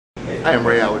Hi, I'm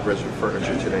Ray Allegrezza with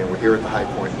Furniture today, and we're here at the High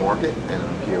Point Market, and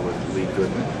I'm here with Lee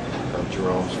Goodman of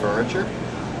Jerome's Furniture.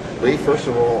 Lee, first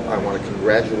of all, I want to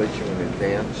congratulate you in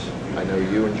advance. I know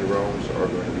you and Jerome's are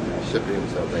going to be the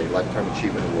recipients of a Lifetime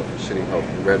Achievement Award for City Health.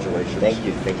 Congratulations. Thank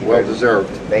you. Thank you. Well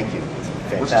deserved. Thank you.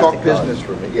 Let's talk business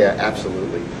for a minute. Yeah,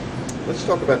 absolutely. Let's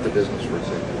talk about the business for a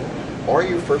second. Are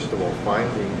you, first of all,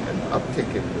 finding an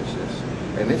uptick in business?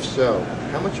 And if so,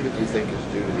 how much of it do you think is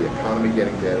due to the economy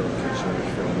getting better and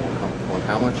consumers feeling more comfortable? And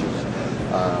how much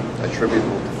is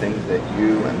attributable to things that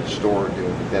you and the store are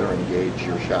doing to better engage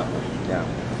your shoppers? Yeah.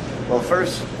 Well,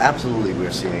 first, absolutely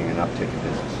we're seeing an uptick in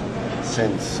business.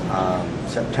 Since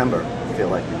September, I feel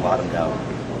like we bottomed out.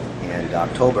 And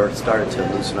October started to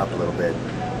loosen up a little bit.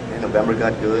 And November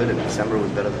got good, and December was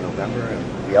better than November,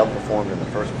 and we outperformed in the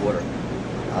first quarter.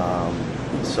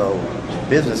 So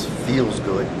business feels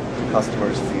good.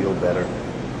 Customers feel better,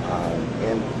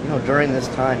 and during this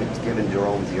time, it's given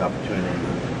Jerome the opportunity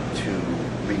to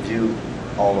review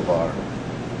all of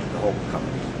the whole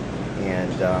company,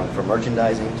 and from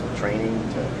merchandising to training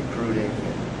to recruiting,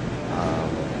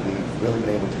 we've really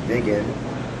been able to dig in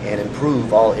and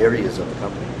improve all areas of the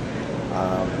company.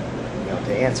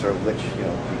 To answer which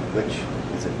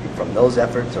is it from those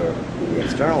efforts or the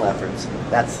external efforts,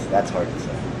 that's hard to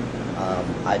say.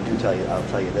 I'll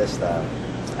tell you this, that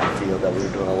I feel that we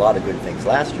were doing a lot of good things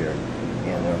last year,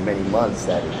 and there were many months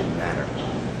that it didn't matter,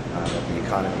 that the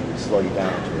economy would slow you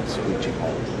down to a screeching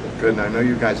halt. Good, and I know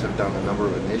you guys have done a number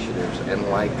of initiatives, and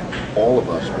like all of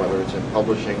us, whether it's in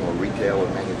publishing or retail or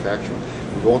manufacturing,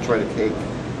 we've all tried to take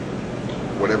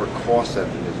whatever costs out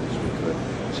of the business we could.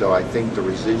 So I think the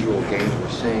residual gains we're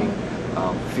seeing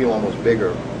feel almost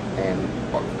bigger. And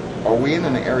are we in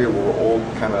an area where we're all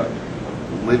kind of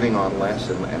living on less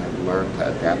and have learned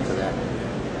to adapt to that?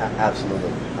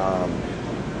 Absolutely.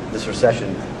 This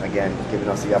recession, again, giving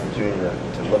us the opportunity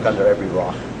to look under every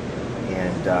rock,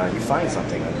 and you find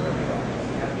something under every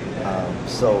rock.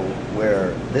 So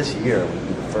where this year would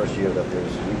be the first year that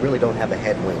we really don't have a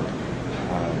headwind.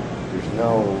 There's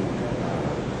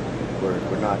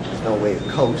no way to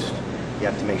coast. You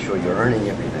have to make sure you're earning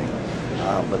everything.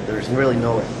 But there's really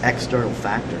no external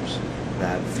factors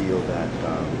that feel that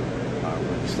are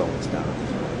really slowing us down.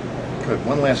 Good.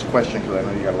 One last question, because I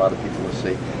know you got a lot of people to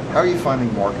see. How are you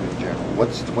finding market in general?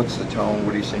 What's the tone?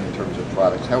 What are you seeing in terms of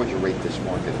products? How would you rate this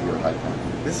market here at High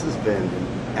Point? This has been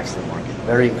an excellent market,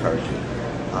 very encouraging.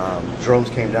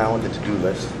 Jerome's came down with the to-do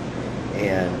list,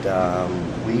 and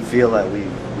we feel that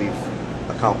we've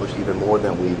accomplished even more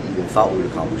than we even thought we would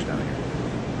accomplish down here.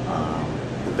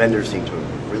 The vendors seem to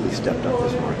have really stepped up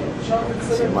this market.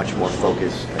 They seem much more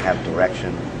focused, they have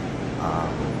direction.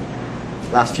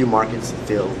 Last few markets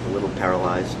feel a little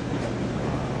paralyzed.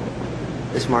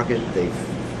 This market, they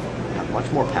have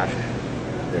much more passion.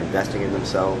 They're investing in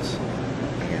themselves,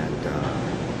 and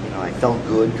I felt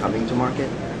good coming to market.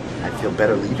 I feel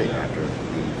better leaving after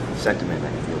the sentiment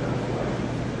I feel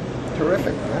now.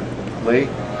 Terrific. Yeah. Lee,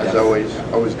 as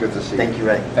always good to see you. Thank you,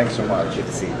 Ray. Thanks so much. Good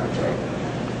to see you.